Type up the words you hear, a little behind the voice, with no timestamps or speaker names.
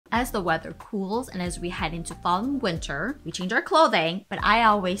As the weather cools and as we head into fall and winter, we change our clothing, but I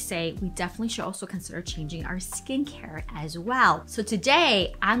always say we definitely should also consider changing our skincare as well. So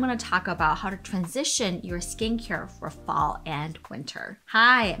today, I'm gonna talk about how to transition your skincare for fall and winter.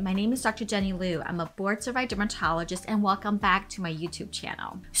 Hi, my name is Dr. Jenny Liu. I'm a board-certified dermatologist and welcome back to my YouTube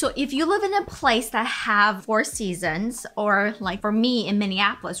channel. So if you live in a place that have 4 seasons, or like for me in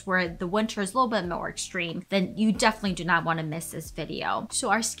Minneapolis where the winter is a little bit more extreme, then you definitely do not want to miss this video. So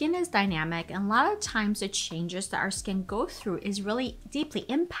our skin is dynamic, and a lot of times the changes that our skin go through is really deeply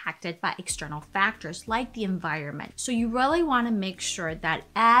impacted by external factors like the environment. So you really want to make sure that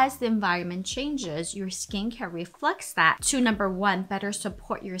as the environment changes, your skincare reflects that to, number one, better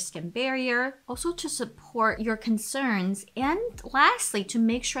support your skin barrier, also to support your concerns, and lastly, to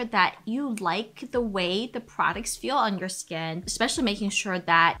make sure that you like the way the products feel on your skin, especially making sure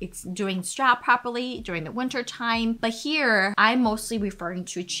that it's doing its job properly during the winter time. But here, I'm mostly referring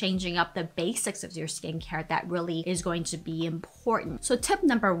to changing up the basics of your skincare that really is going to be important. So tip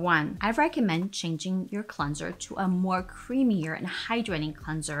number one, I recommend changing your cleanser to a more creamier and hydrating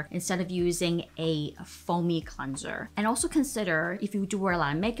cleanser instead of using a foamy cleanser. And also consider, if you do wear a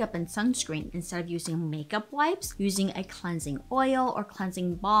lot of makeup and sunscreen, instead of using makeup wipes, using a cleansing oil or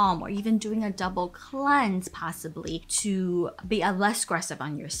cleansing balm, or even doing a double cleanse possibly to be less aggressive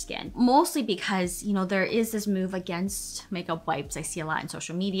on your skin. Mostly because, you know, there is this move against makeup wipes. I see a lot in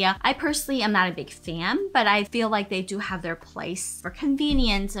social media. I personally am not a big fan, but I feel like they do have their place for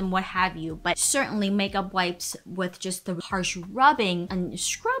convenience and what have you. But certainly makeup wipes with just the harsh rubbing and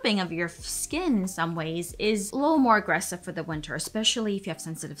scrubbing of your skin in some ways is a little more aggressive for the winter, especially if you have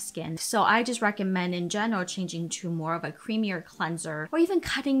sensitive skin. So I just recommend in general changing to more of a creamier cleanser, or even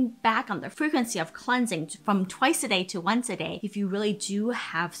cutting back on the frequency of cleansing from twice a day to once a day if you really do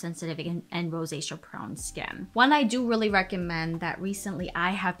have sensitive and rosacea prone skin. One I do really recommend that recently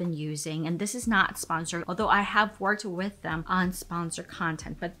I have been using, and this is not sponsored, although I have worked with them on sponsored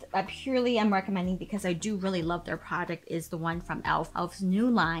content, but I purely am recommending because I do really love their product, is the one from e.l.f. e.l.f.'s new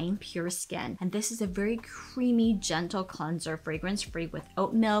line, Pure Skin. And this is a very creamy, gentle cleanser, fragrance-free, with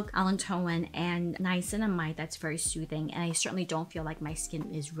oat milk, allantoin, and niacinamide that's very soothing. And I certainly don't feel like my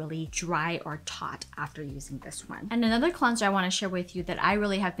skin is really dry or taut after using this one. And another cleanser I want to share with you that I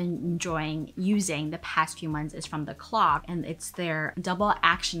really have been enjoying using the past few months is from The Clock, and it's their double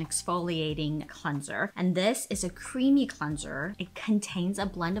action exfoliating cleanser. And this is a creamy cleanser. It contains a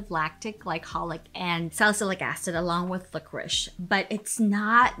blend of lactic, glycolic, and salicylic acid along with licorice, but it's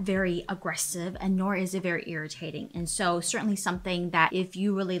not very aggressive, and nor is it very irritating. And so certainly something that if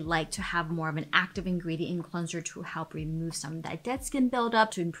you really like to have more of an active ingredient in cleanser to help remove some of that dead skin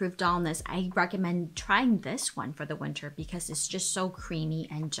buildup, to improve dullness, I recommend trying this one for the winter because it's just so creamy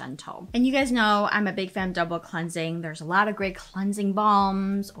and gentle. And you guys know I'm a big fan of double cleansing. There's a lot of great cleansing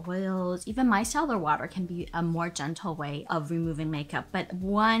balms, oils, even micellar water can be a more gentle way of removing makeup. But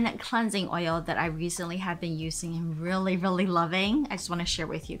one cleansing oil that I recently have been using and really loving, I just want to share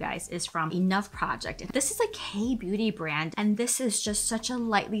with you guys, is from Enough Project. This is a K-beauty brand, and this is just such a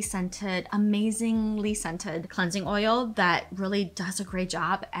lightly scented, amazingly scented cleansing oil that really does a great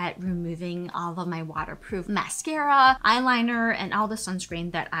job at removing all of my waterproof mascara, eyeliner, and all the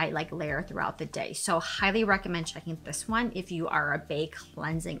sunscreen that I like layer throughout the day. So highly recommend checking this one if you are a big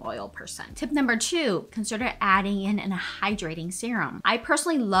cleansing oil person. Tip number two, consider adding in a hydrating serum. I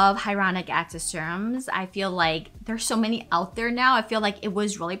personally love hyaluronic acid serums. I feel like there's so many out there now. I feel like it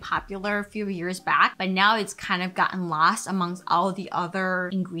was really popular a few years back, but now it's kind of gotten lost amongst all the other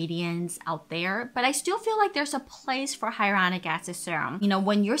ingredients out there. But I still feel like there's a place for hyaluronic acid serum. You know,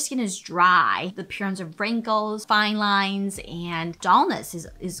 when your skin is dry, the appearance of wrinkles, fine lines, and dullness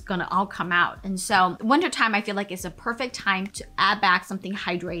is gonna all come out. And so wintertime, I feel like it's a perfect time to add back something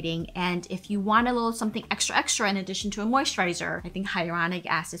hydrating. And if you want a little something extra in addition to a moisturizer, I think hyaluronic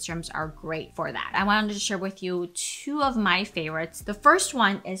acid serums are great for that. I wanted to share with you two of my favorites. The first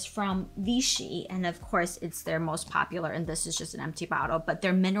one is from Vichy, and of course it's their most popular, and this is just an empty bottle, but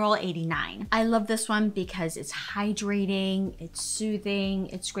they're Mineral 89. I love this one because it's hydrating, it's soothing,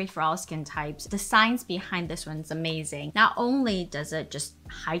 it's great for all skin types. The science behind this one is amazing. Not only does it just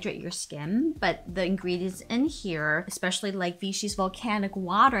hydrate your skin, but the ingredients in here, especially like Vichy's volcanic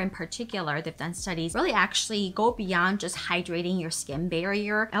water in particular, they've done studies, really actually go beyond just hydrating your skin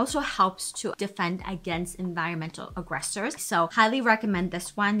barrier. It also helps to defend against environmental aggressors. So highly recommend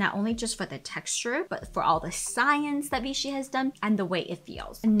this one, not only just for the texture, but for all the science that Vichy has done and the way it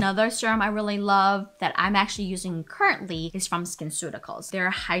feels. Another serum I really love that I'm actually using currently is from SkinCeuticals. Their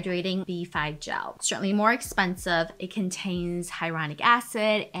Hydrating B5 Gel. Certainly more expensive. It contains hyaluronic acid,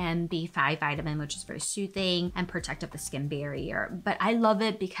 acid and B5 vitamin, which is very soothing and protective of the skin barrier. But I love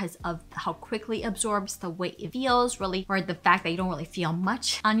it because of how quickly it absorbs, the way it feels, really, or the fact that you don't really feel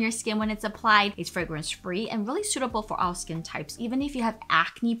much on your skin when it's applied. It's fragrance free and really suitable for all skin types. Even if you have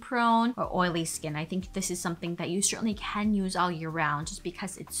acne prone or oily skin, I think this is something that you certainly can use all year round just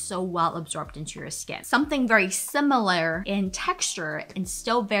because it's so well absorbed into your skin. Something very similar in texture and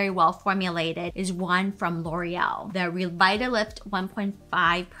still very well formulated is one from L'Oreal, the Revitalift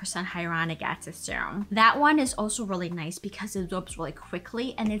 1.5% hyaluronic acid serum. That one is also really nice because it absorbs really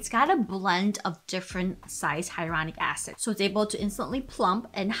quickly and it's got a blend of different size hyaluronic acid. So it's able to instantly plump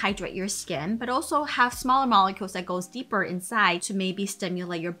and hydrate your skin, but also have smaller molecules that goes deeper inside to maybe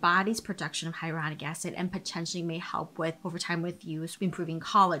stimulate your body's production of hyaluronic acid and potentially may help with, over time with use, improving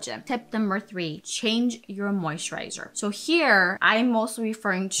collagen. Tip number 3, change your moisturizer. So here, I'm mostly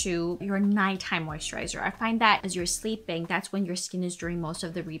referring to your nighttime moisturizer. I find that as you're sleeping, that's when your skin is doing most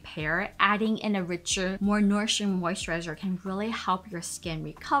of the repair. Adding in a richer, more nourishing moisturizer can really help your skin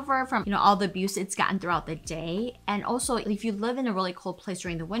recover from, all the abuse it's gotten throughout the day. And also, if you live in a really cold place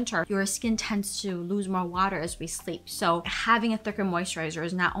during the winter, your skin tends to lose more water as we sleep. So having a thicker moisturizer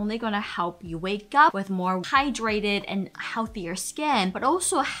is not only going to help you wake up with more hydrated and healthier skin, but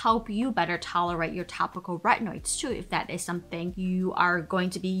also help you better tolerate your topical retinoids too, if that is something you are going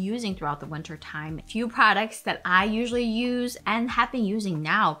to be using throughout the winter time. A few products that I usually use and have been using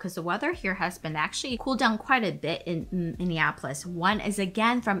now, because the weather here has been actually cooled down quite a bit in Minneapolis. One is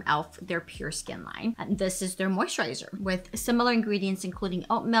again from e.l.f., their Pure Skin line. And this is their moisturizer with similar ingredients including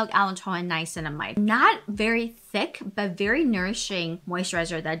oat milk, allantoin, and niacinamide. Not very thick, but very nourishing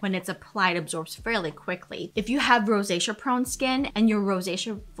moisturizer that when it's applied absorbs fairly quickly. If you have rosacea prone skin and your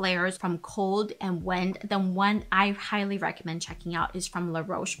rosacea flares from cold and wind, then one I highly recommend checking out is from La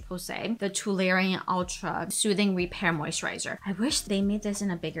Roche-Posay, the Tolerian Ultra Soothing Repair Moisturizer. I wish they made this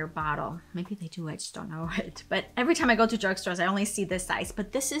in a bigger bottle. Maybe they do, I just don't know it. But every time I go to drugstores, I only see this size.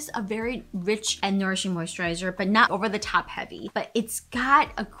 But this is a very rich and nourishing moisturizer, but not over the top heavy. But it's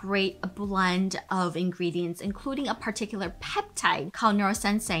got a great blend of ingredients, including a particular peptide called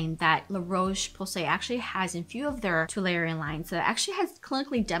neurosensane that La Roche-Posay actually has in few of their Tolerian lines that actually has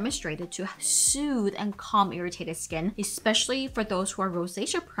clinically demonstrated to soothe and calm irritated skin, especially for those who are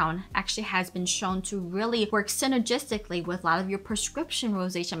rosacea prone. Actually has been shown to really work synergistically with a lot of your prescription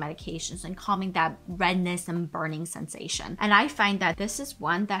rosacea medications and calming that redness and burning sensation. And I find that this is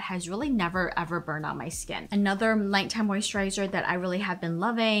one that has really never ever burned on my skin. Another nighttime moisturizer that I really have been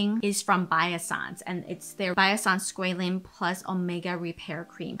loving is from Biossance, and it's their Biossance Squalane Plus Omega Repair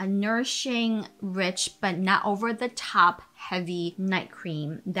Cream. A nourishing, rich, but not over the top heavy night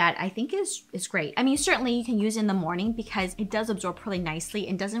cream that I think is great. I mean, certainly you can use it in the morning because it does absorb really nicely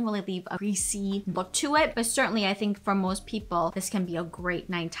and doesn't really leave a greasy look to it. But certainly I think for most people, this can be a great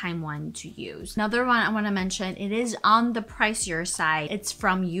nighttime one to use. Another one I want to mention, it is on the pricier side. It's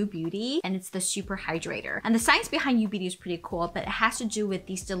from U Beauty and it's the Super Hydrator. And the science behind U Beauty is pretty cool, but it has to do with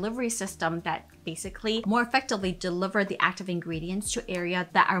these delivery system that basically more effectively deliver the active ingredients to areas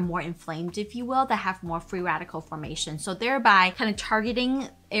that are more inflamed, if you will, that have more free radical formation. So thereby kind of targeting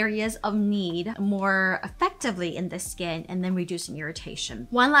areas of need more effectively in the skin and then reducing irritation.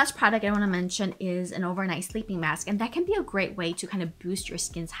 One last product I want to mention is an overnight sleeping mask, and that can be a great way to kind of boost your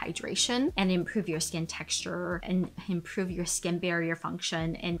skin's hydration and improve your skin texture and improve your skin barrier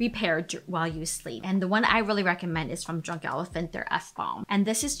function and repair while you sleep. And the one I really recommend is from Drunk Elephant, their F-Balm. And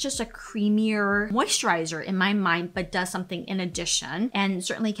this is just a creamier moisturizer in my mind, but does something in addition, and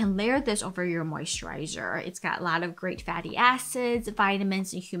certainly can layer this over your moisturizer. It's got a lot of great fatty acids,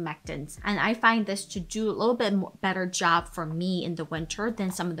 vitamins, and humectants. And I find this to do a little bit better job for me in the winter than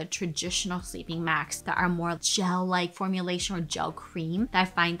some of the traditional sleeping masks that are more gel-like formulation or gel cream that I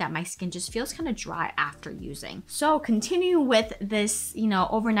find that my skin just feels kind of dry after using. So continuing with this,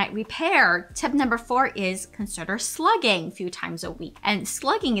 overnight repair, tip number 4 is consider slugging a few times a week. And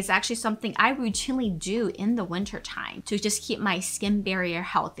slugging is actually something I routinely do in the winter time to just keep my skin barrier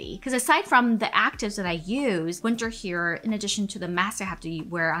healthy. Because aside from the actives that I use, winter here, in addition to the mask I have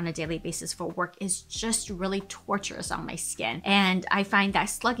to wear on a daily basis for work, is just really torturous on my skin. And I find that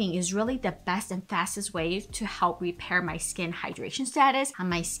slugging is really the best and fastest way to help repair my skin hydration status and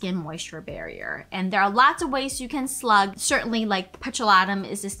my skin moisture barrier. And there are lots of ways you can slug. Certainly like petrolatum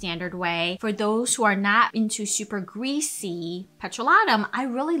is the standard way. For those who are not into super greasy petrolatum, I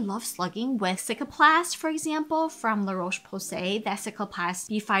really love slugging with Cicaplast, for example, from La Roche-Posay, that Cicaplast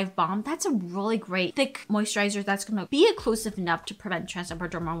B5 Balm. That's a really great thick moisturizer that's going to be occlusive enough to prevent transdermal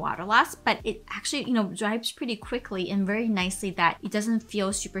dermal water loss, but it actually, dries pretty quickly and very nicely that it doesn't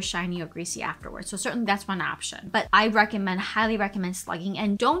feel super shiny or greasy afterwards. So certainly that's one option. But I highly recommend slugging,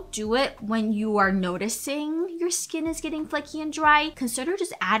 and don't do it when you are noticing your skin is getting flaky and dry. Consider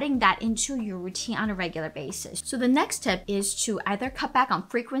just adding that into your routine on a regular basis. So the next tip is to either cut back on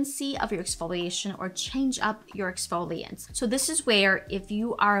frequency of your exfoliation or change up your exfoliants. So this is where if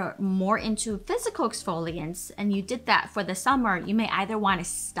you are more into physical exfoliants and you did that for the summer, you may either want to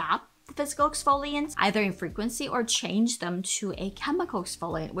stop physical exfoliants either in frequency or change them to a chemical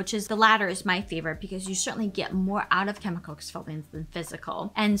exfoliant, which is the latter is my favorite because you certainly get more out of chemical exfoliants than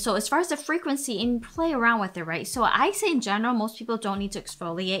physical. And so as far as the frequency, and play around with it, right? So I say in general, most people don't need to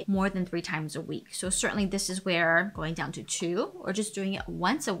exfoliate more than 3 times a week. So certainly this is where going down to 2 or just doing it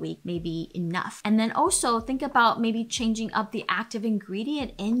once a week may be enough. And then also think about maybe changing up the active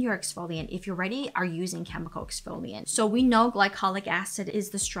ingredient in your exfoliant if you already are using chemical exfoliant. So we know glycolic acid is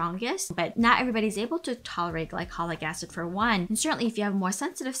the strongest, but not everybody's able to tolerate glycolic acid for one. And certainly if you have more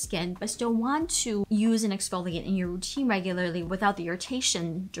sensitive skin but still want to use an exfoliant in your routine regularly without the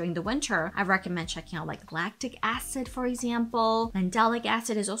irritation during the winter, I recommend checking out like lactic acid, for example. Mandelic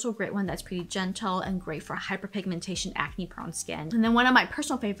acid is also a great one that's pretty gentle and great for hyperpigmentation, acne prone skin. And then one of my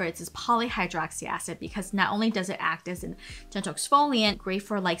personal favorites is polyhydroxy acid because not only does it act as a gentle exfoliant, great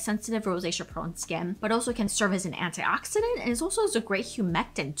for like sensitive rosacea prone skin, but also can serve as an antioxidant, and it's also a great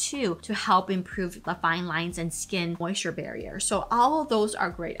humectant too, to help improve the fine lines and skin moisture barrier. So all of those are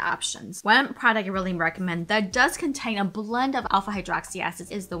great options. One product I really recommend that does contain a blend of alpha hydroxy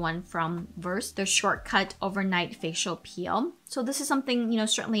acids is the one from Verse, their Shortcut Overnight Facial Peel. So this is something,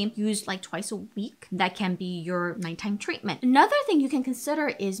 certainly used like twice a week. That can be your nighttime treatment. Another thing you can consider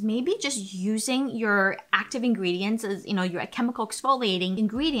is maybe just using your active ingredients as, your chemical exfoliating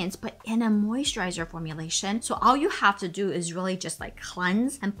ingredients, but in a moisturizer formulation. So all you have to do is really just like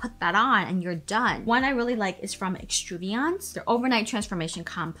cleanse and put that on and you're done. One I really like is from Extruviance, their Overnight Transformation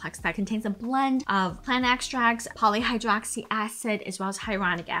Complex that contains a blend of plant extracts, polyhydroxy acid, as well as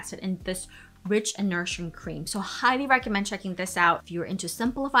hyaluronic acid in this rich and nourishing cream. So highly recommend checking this out if you're into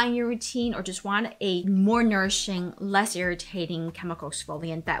simplifying your routine or just want a more nourishing, less irritating chemical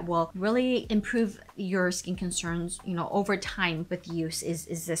exfoliant that will really improve your skin concerns, over time with use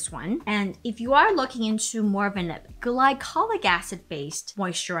is this one. And if you are looking into more of a glycolic acid based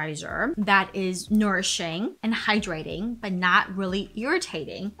moisturizer that is nourishing and hydrating, but not really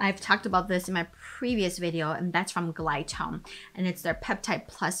irritating, I've talked about this in my previous video, and that's from Glytone. And it's their Peptide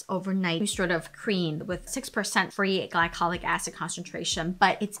Plus Overnight Restorative Cream with 6% free glycolic acid concentration,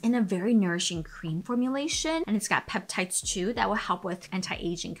 but it's in a very nourishing cream formulation, and it's got peptides too that will help with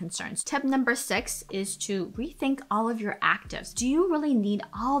anti-aging concerns. Tip number 6 is to rethink all of your actives. Do you really need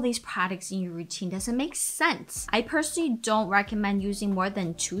all these products in your routine? Does it make sense? I personally don't recommend using more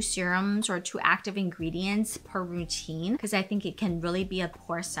than 2 serums or 2 active ingredients per routine because I think it can really be a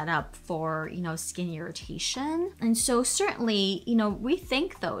poor setup for, skin irritation. And so certainly,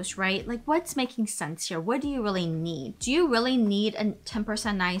 rethink those, right? Like what's making sense here? What do you really need? Do you really need a 10%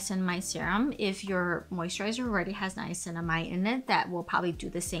 niacinamide serum if your moisturizer already has niacinamide in it? That will probably do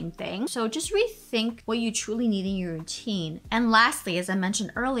the same thing. So just rethink what you truly need in your routine. And lastly, as I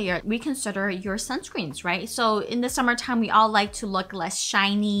mentioned earlier, reconsider your sunscreens, right? So in the summertime, we all like to look less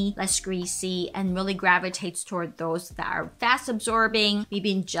shiny, less greasy, and really gravitates toward those that are fast absorbing,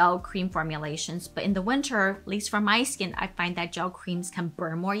 maybe in gel cream formulations. But in the winter, at least for my skin, I find that gel creams can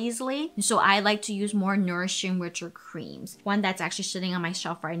burn more easily. And so I like to use more nourishing, richer creams. One that's actually sitting on my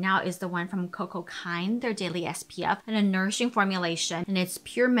shelf right now is the one from Coco Kind, their Daily SPF, and a nourishing formulation. And it's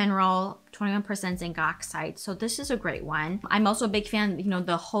pure mineral, 21% zinc oxide. So this is a great one. I'm also a big fan,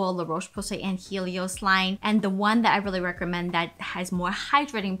 the whole La Roche-Posay and Helios line. And the one that I really recommend that has more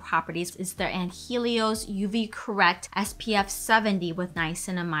hydrating properties is their Helios UV Correct SPF 70 with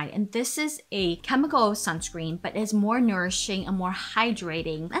niacinamide. And this is a chemical sunscreen, but is more nourishing and more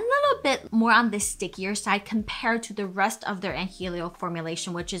hydrating, and a little bit more on the stickier side compared to the rest of their Helio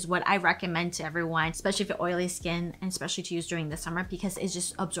formulation, which is what I recommend to everyone, especially if you have oily skin, and especially to use during the summer because it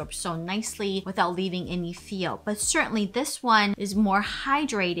just absorbs so nicely without leaving any feel. But certainly this one is more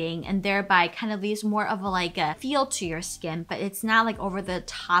hydrating and thereby kind of leaves more of a feel to your skin, but it's not like over the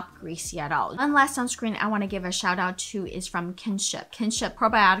top greasy at all. One last sunscreen I want to give a shout out to is from Kinship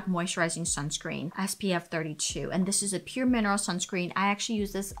Probiotic Moisturizing Sunscreen SPF 32, and this is a pure mineral sunscreen. I actually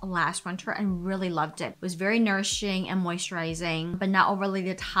used this last winter and really loved it. It was very nourishing and moisturizing, but not overly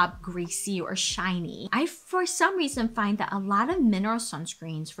the top greasy or shiny. I for some reason find that a lot of mineral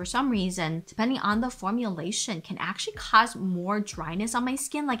sunscreens for some reason reason, depending on the formulation, can actually cause more dryness on my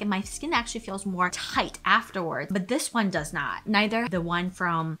skin. Like my skin actually feels more tight afterwards, but this one does not. Neither the one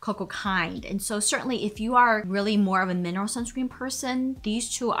from Coco Kind. And so certainly if you are really more of a mineral sunscreen person, these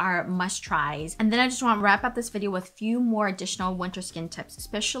two are must tries. And then I just want to wrap up this video with a few more additional winter skin tips,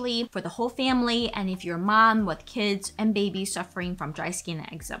 especially for the whole family and if you're a mom with kids and babies suffering from dry skin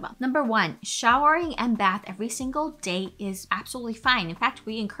and eczema. Number one, showering and bath every single day is absolutely fine. In fact,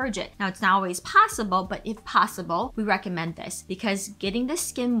 we encourage it. Now, it's not always possible, but if possible, we recommend this because getting the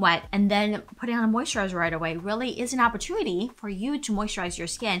skin wet and then putting on a moisturizer right away really is an opportunity for you to moisturize your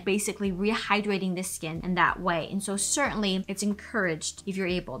skin, basically rehydrating the skin in that way. And so certainly it's encouraged if you're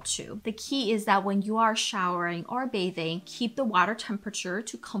able to. The key is that when you are showering or bathing, keep the water temperature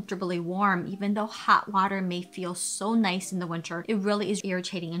to comfortably warm. Even though hot water may feel so nice in the winter, it really is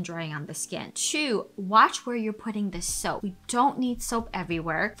irritating and drying on the skin. Two, watch where you're putting the soap. We don't need soap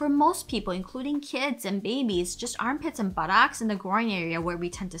everywhere. For most people, including kids and babies, just armpits and buttocks and the groin area where we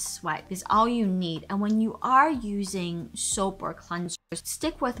tend to sweat is all you need. And when you are using soap or cleansers,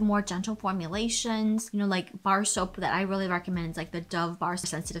 stick with more gentle formulations, like bar soap that I really recommend is like the Dove Bar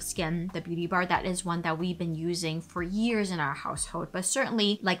Sensitive Skin, the beauty bar. That is one that we've been using for years in our household. But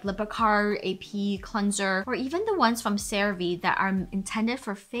certainly like Lipicard AP cleanser, or even the ones from CeraVe that are intended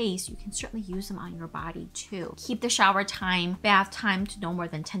for face, you can certainly use them on your body too. Keep the shower time, bath time to no more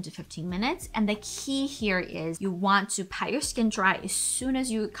than 10 to 15 minutes. And the key here is you want to pat your skin dry as soon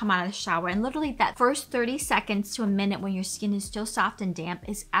as you come out of the shower. And literally that first 30 seconds to a minute when your skin is still soft and damp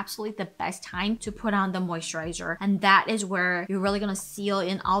is absolutely the best time to put on the moisturizer. And that is where you're really gonna seal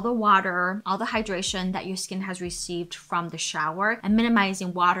in all the water, all the hydration that your skin has received from the shower and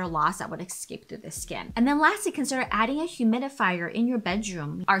minimizing water loss that would escape through the skin. And then lastly, consider adding a humidifier in your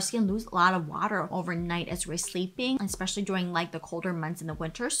bedroom. Our skin loses a lot of water overnight as we're sleeping, especially during like the colder months in the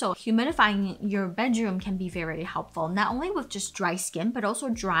winter. So humidifying your bedroom can be very helpful, not only with just dry skin, but also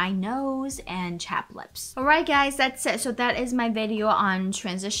dry nose and chapped lips. All right, guys, that's it. So that is my video on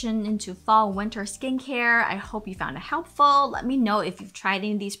transition into fall winter skincare. I hope you found it helpful. Let me know if you've tried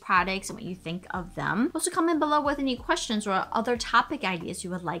any of these products and what you think of them. Also comment below with any questions or other topic ideas you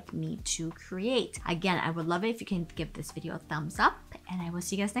would like me to create. Again, I would love it if you can give this video a thumbs up, and I will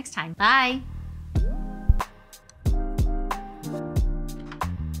see you guys next time. Bye.